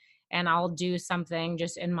up and I'll do something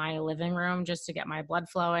just in my living room just to get my blood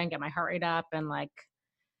flowing, get my heart rate up, and like,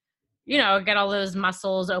 get all those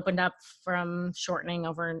muscles opened up from shortening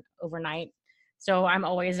overnight. So I'm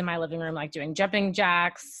always in my living room, like doing jumping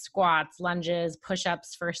jacks, squats, lunges,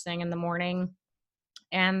 push-ups first thing in the morning.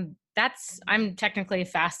 And I'm technically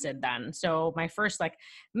fasted then. So my first like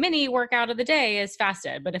mini workout of the day is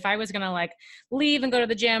fasted. But if I was going to like leave and go to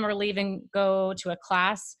the gym or leave and go to a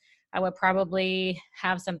class, I would probably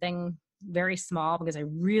have something very small, because I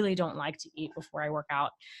really don't like to eat before I work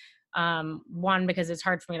out. One, because it's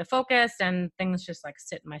hard for me to focus and things just like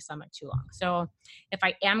sit in my stomach too long. So if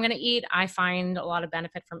I am going to eat, I find a lot of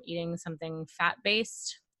benefit from eating something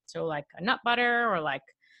fat-based. So like a nut butter, or like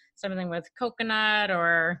something with coconut,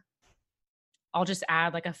 or I'll just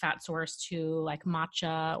add like a fat source to like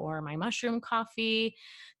matcha or my mushroom coffee.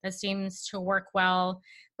 That seems to work well.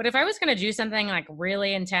 But if I was going to do something like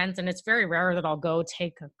really intense, and it's very rare that I'll go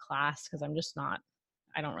take a class, because I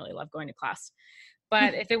don't really love going to class.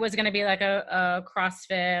 But if it was going to be like a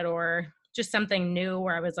CrossFit or just something new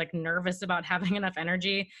where I was like nervous about having enough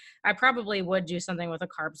energy, I probably would do something with a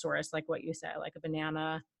carb source, like what you said, like a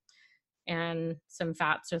banana and some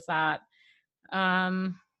fats with that.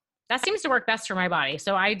 that seems to work best for my body.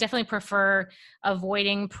 So I definitely prefer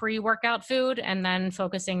avoiding pre-workout food and then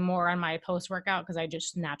focusing more on my post-workout because I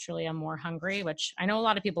just naturally am more hungry, which I know a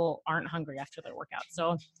lot of people aren't hungry after their workout.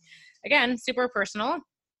 So again, super personal.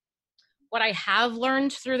 What I have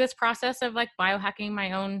learned through this process of like biohacking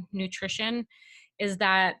my own nutrition is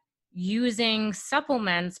that using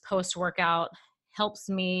supplements post-workout helps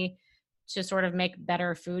me to sort of make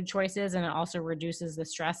better food choices. And it also reduces the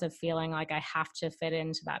stress of feeling like I have to fit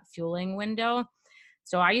into that fueling window.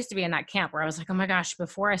 So I used to be in that camp where I was like, oh my gosh,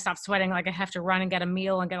 before I stop sweating, like I have to run and get a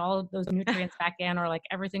meal and get all of those nutrients back in, or like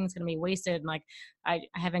everything's going to be wasted. And like, I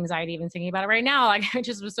have anxiety even thinking about it right now. Like I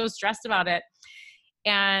just was so stressed about it.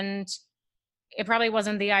 And it probably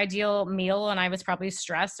wasn't the ideal meal and I was probably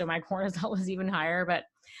stressed. So my cortisol was even higher. But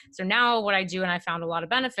so now what I do, and I found a lot of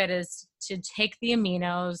benefit, is to take the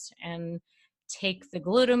aminos and take the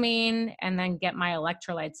glutamine and then get my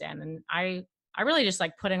electrolytes in. And I really just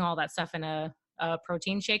like putting all that stuff in a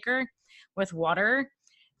protein shaker with water.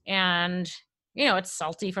 And, you know, it's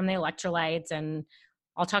salty from the electrolytes. And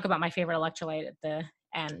I'll talk about my favorite electrolyte at the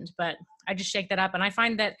end, but I just shake that up. And I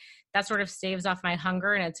find that that sort of staves off my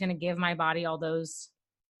hunger, and it's going to give my body all those,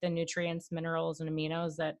 the nutrients, minerals, and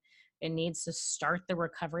aminos that it needs to start the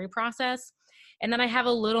recovery process. And then I have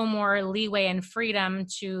a little more leeway and freedom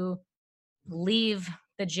to leave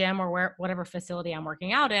the gym or whatever facility I'm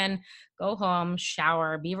working out in, go home,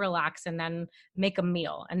 shower, be relaxed, and then make a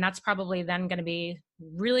meal. And that's probably then going to be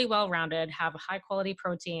really well-rounded, have a high quality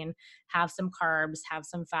protein, have some carbs, have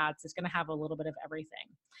some fats. It's going to have a little bit of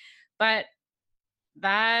everything. But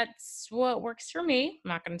that's what works for me. I'm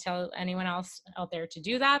not going to tell anyone else out there to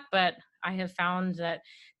do that, but I have found that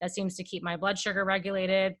that seems to keep my blood sugar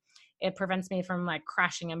regulated. It prevents me from like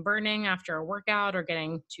crashing and burning after a workout or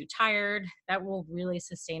getting too tired. That will really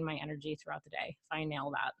sustain my energy throughout the day if I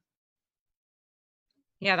nail that.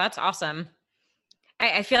 Yeah, that's awesome.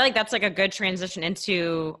 I feel like that's like a good transition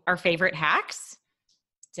into our favorite hacks.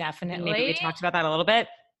 Definitely. Maybe we talked about that a little bit.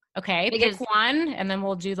 Okay, pick one and then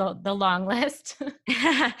we'll do the long list.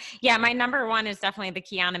 Yeah, my number one is definitely the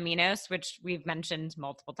Kion Aminos, which we've mentioned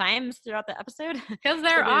multiple times throughout the episode. Because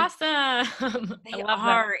they're awesome. They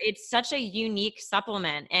are. Them. It's such a unique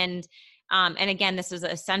supplement. And again, this is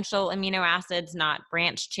essential amino acids, not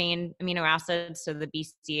branch chain amino acids. So the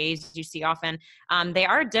BCAAs you see often, they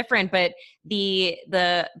are different, but the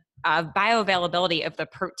bioavailability of the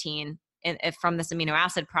protein from this amino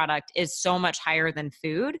acid product is so much higher than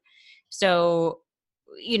food. So,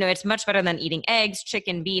 you know, it's much better than eating eggs,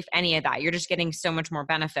 chicken, beef, any of that. You're just getting so much more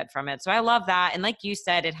benefit from it. So I love that. And like you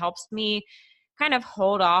said, it helps me kind of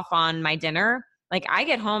hold off on my dinner. Like I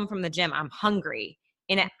get home from the gym, I'm hungry,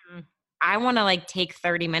 and I want to like take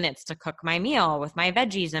 30 minutes to cook my meal with my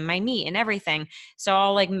veggies and my meat and everything. So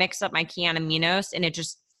I'll like mix up my Kion Aminos, and it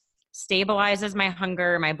just stabilizes my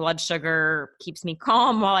hunger, my blood sugar, keeps me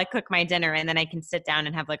calm while I cook my dinner. And then I can sit down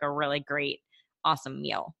and have like a really great, awesome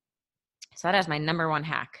meal. So that is my number one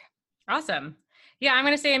hack. Awesome. Yeah, I'm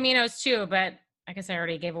going to say aminos too, but I guess I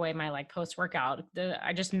already gave away my like post-workout.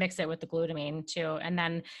 I just mix it with the glutamine too. And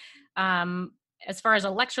then as far as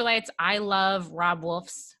electrolytes, I love Rob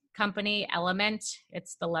Wolf's company, Element.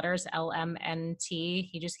 It's the letters LMNT.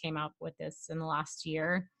 He just came out with this in the last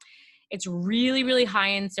year. It's really, really high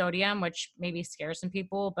in sodium, which maybe scares some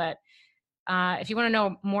people, but if you want to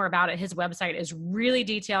know more about it, his website is really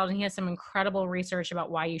detailed, and he has some incredible research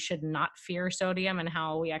about why you should not fear sodium and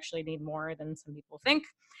how we actually need more than some people think.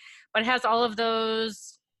 But it has all of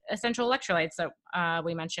those essential electrolytes that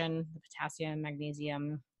we mentioned, the potassium,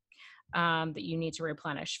 magnesium, that you need to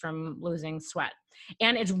replenish from losing sweat.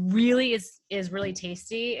 And it really is really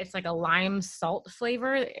tasty. It's like a lime salt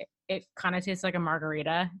flavor. It kind of tastes like a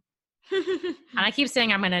margarita. And I keep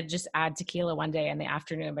saying I'm going to just add tequila one day in the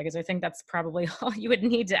afternoon because I think that's probably all you would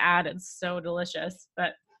need to add. It's so delicious.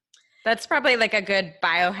 But that's probably like a good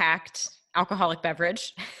biohacked alcoholic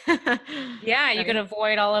beverage. Yeah, you can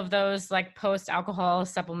avoid all of those like post-alcohol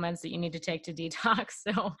supplements that you need to take to detox.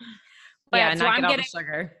 So, but yeah, so I'm getting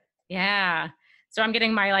sugar. Yeah. So I'm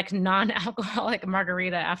getting my like non-alcoholic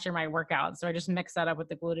margarita after my workout. So I just mix that up with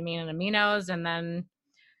the glutamine and aminos, and then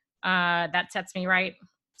that sets me right.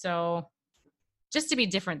 So just to be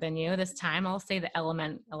different than you this time, I'll say the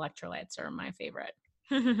Element electrolytes are my favorite.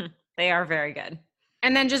 They are very good.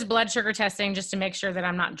 And then just blood sugar testing, just to make sure that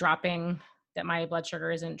I'm not dropping, that my blood sugar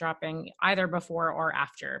isn't dropping either before or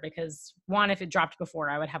after. Because one, if it dropped before,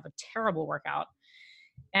 I would have a terrible workout.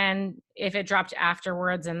 And if it dropped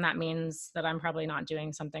afterwards, then that means that I'm probably not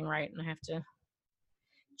doing something right and I have to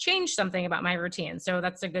change something about my routine. So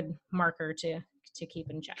that's a good marker to keep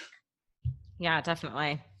in check. Yeah,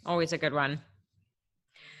 definitely. Always a good one.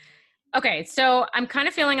 Okay, so I'm kind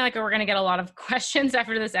of feeling like we're going to get a lot of questions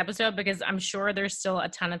after this episode because I'm sure there's still a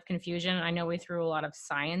ton of confusion. I know we threw a lot of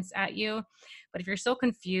science at you, but if you're still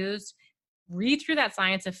confused, read through that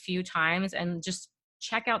science a few times and just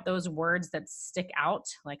check out those words that stick out,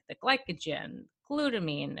 like the glycogen,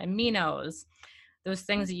 glutamine, aminos, those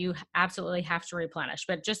things that you absolutely have to replenish.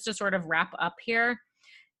 But just to sort of wrap up here,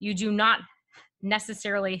 you do not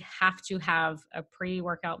necessarily have to have a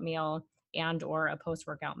pre-workout meal and or a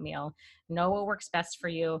post-workout meal. Know what works best for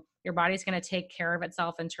you. Your body's going to take care of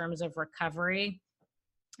itself in terms of recovery,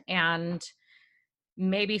 and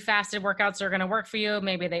maybe fasted workouts are going to work for you,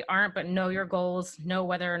 maybe they aren't, but know your goals, know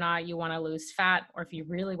whether or not you want to lose fat, or if you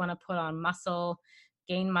really want to put on muscle,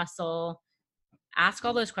 gain muscle. Ask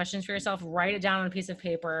all those questions for yourself, write it down on a piece of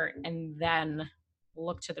paper, and then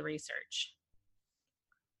look to the research.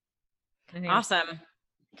 Awesome.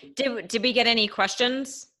 Did we get any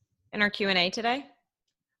questions in our Q&A today?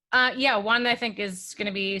 Yeah, one I think is going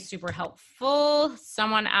to be super helpful.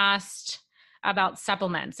 Someone asked about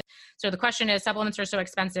supplements. So the question is, supplements are so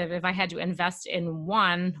expensive. If I had to invest in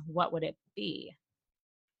one, what would it be?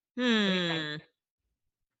 Well,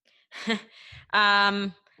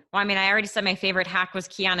 I mean, I already said my favorite hack was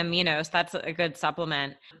Kion Aminos. That's a good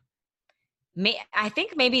supplement. I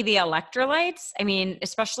think maybe the electrolytes. I mean,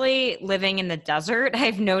 especially living in the desert,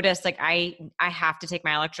 I've noticed like I have to take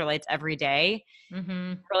my electrolytes every day.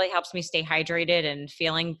 Mm-hmm. It really helps me stay hydrated and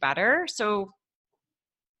feeling better. So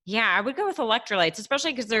yeah, I would go with electrolytes,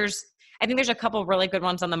 especially because I think there's a couple really good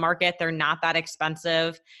ones on the market. They're not that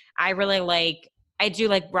expensive. I do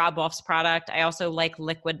like Rob Wolf's product. I also like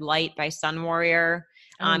Liquid Light by Sun Warrior.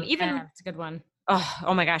 It's a good one.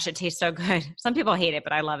 Oh my gosh, it tastes so good. Some people hate it,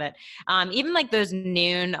 but I love it. Even like those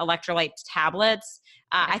Noon electrolyte tablets,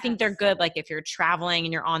 Yes. I think they're good. Like if you're traveling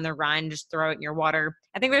and you're on the run, just throw it in your water.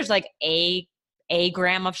 I think there's like a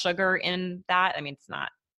gram of sugar in that. I mean, it's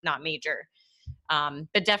not major,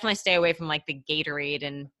 but definitely stay away from like the Gatorade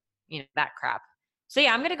and that crap. So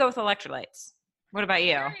yeah, I'm gonna go with electrolytes. What about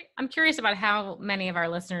you? I'm curious about how many of our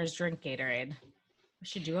listeners drink Gatorade. We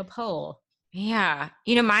should do a poll. Yeah.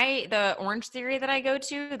 The Orange Theory that I go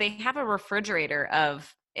to, they have a refrigerator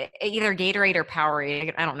of either Gatorade or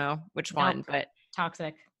Powerade. I don't know which one, but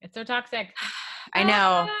toxic. It's so toxic. I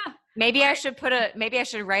know. Maybe I should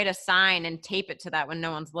write a sign and tape it to that when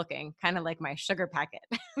no one's looking, kind of like my sugar packet.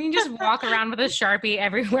 You can just walk around with a Sharpie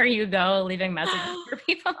everywhere you go, leaving messages for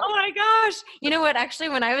people. Oh my gosh. You know what? Actually,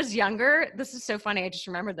 when I was younger, this is so funny. I just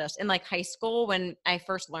remembered this. In like high school, when I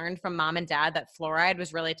first learned from mom and dad that fluoride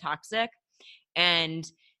was really toxic, and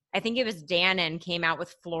I think it was Dannon came out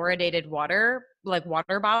with fluoridated water, like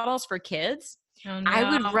water bottles for kids. Oh, no.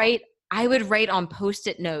 I would write on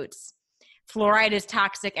Post-it notes, fluoride is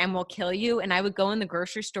toxic and will kill you. And I would go in the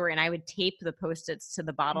grocery store and I would tape the Post-its to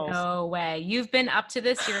the bottles. No way. You've been up to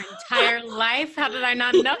this your entire life. How did I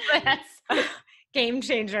not know this? Game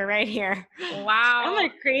changer right here. Wow. I'm a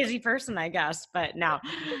crazy person, I guess, but no.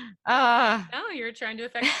 No, you're trying to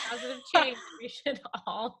affect positive change. We should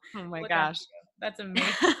all. Oh my gosh. That's amazing.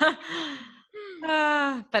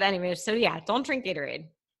 But anyway, so yeah, don't drink Gatorade.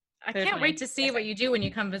 I can't wait to see what you do when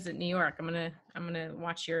you come visit New York. I'm gonna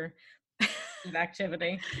watch your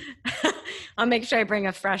activity. I'll make sure I bring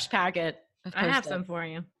a fresh packet. I have some for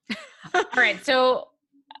you. All right. So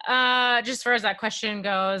just as far as that question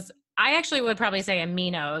goes, I actually would probably say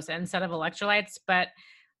aminos instead of electrolytes, but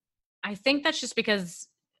I think that's just because,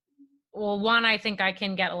 well, one, I think I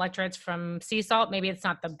can get electrolytes from sea salt. Maybe it's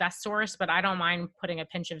not the best source, but I don't mind putting a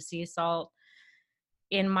pinch of sea salt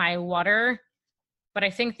in my water. But I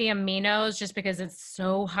think the aminos, just because it's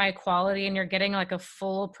so high quality and you're getting like a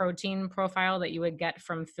full protein profile that you would get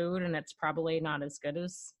from food, and it's probably not as good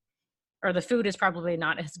as, or the food is probably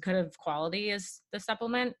not as good of quality as the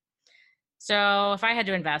supplement. So if I had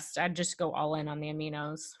to invest, I'd just go all in on the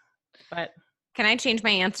aminos. But can I change my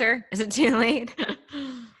answer? Is it too late?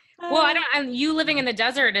 Well, you living in the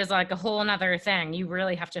desert is like a whole nother thing. You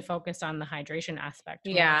really have to focus on the hydration aspect.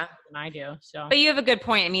 Yeah. Than I do. So, but you have a good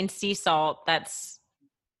point. I mean, sea salt, that's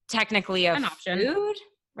technically an option. Food,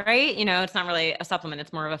 right? It's not really a supplement.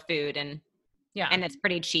 It's more of a food, and it's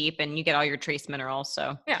pretty cheap, and you get all your trace minerals.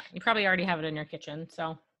 So yeah, you probably already have it in your kitchen.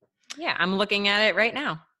 So yeah, I'm looking at it right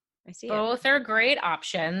now. I see both are great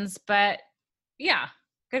options, but yeah.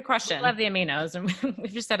 Good question. I love the aminos. And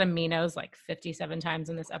we've just said aminos like 57 times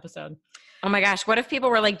in this episode. Oh my gosh. What if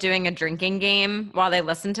people were like doing a drinking game while they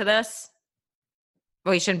listen to this?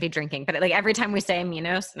 Well, you shouldn't be drinking, but like every time we say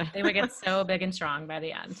aminos, they would get so big and strong by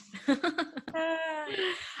the end.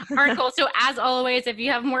 All right, cool. So as always, if you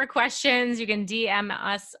have more questions, you can DM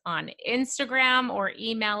us on Instagram or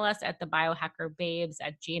email us at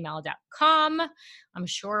thebiohackerbabes@gmail.com. I'm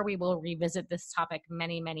sure we will revisit this topic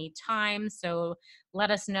many, many times. So let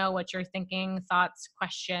us know what you're thinking, thoughts,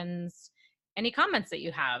 questions, any comments that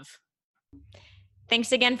you have.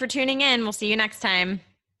 Thanks again for tuning in. We'll see you next time.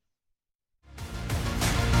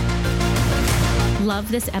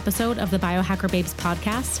 Love this episode of the Biohacker Babes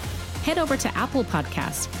podcast? Head over to Apple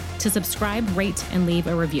Podcasts to subscribe, rate, and leave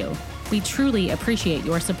a review. We truly appreciate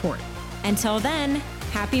your support. Until then,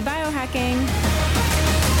 happy biohacking.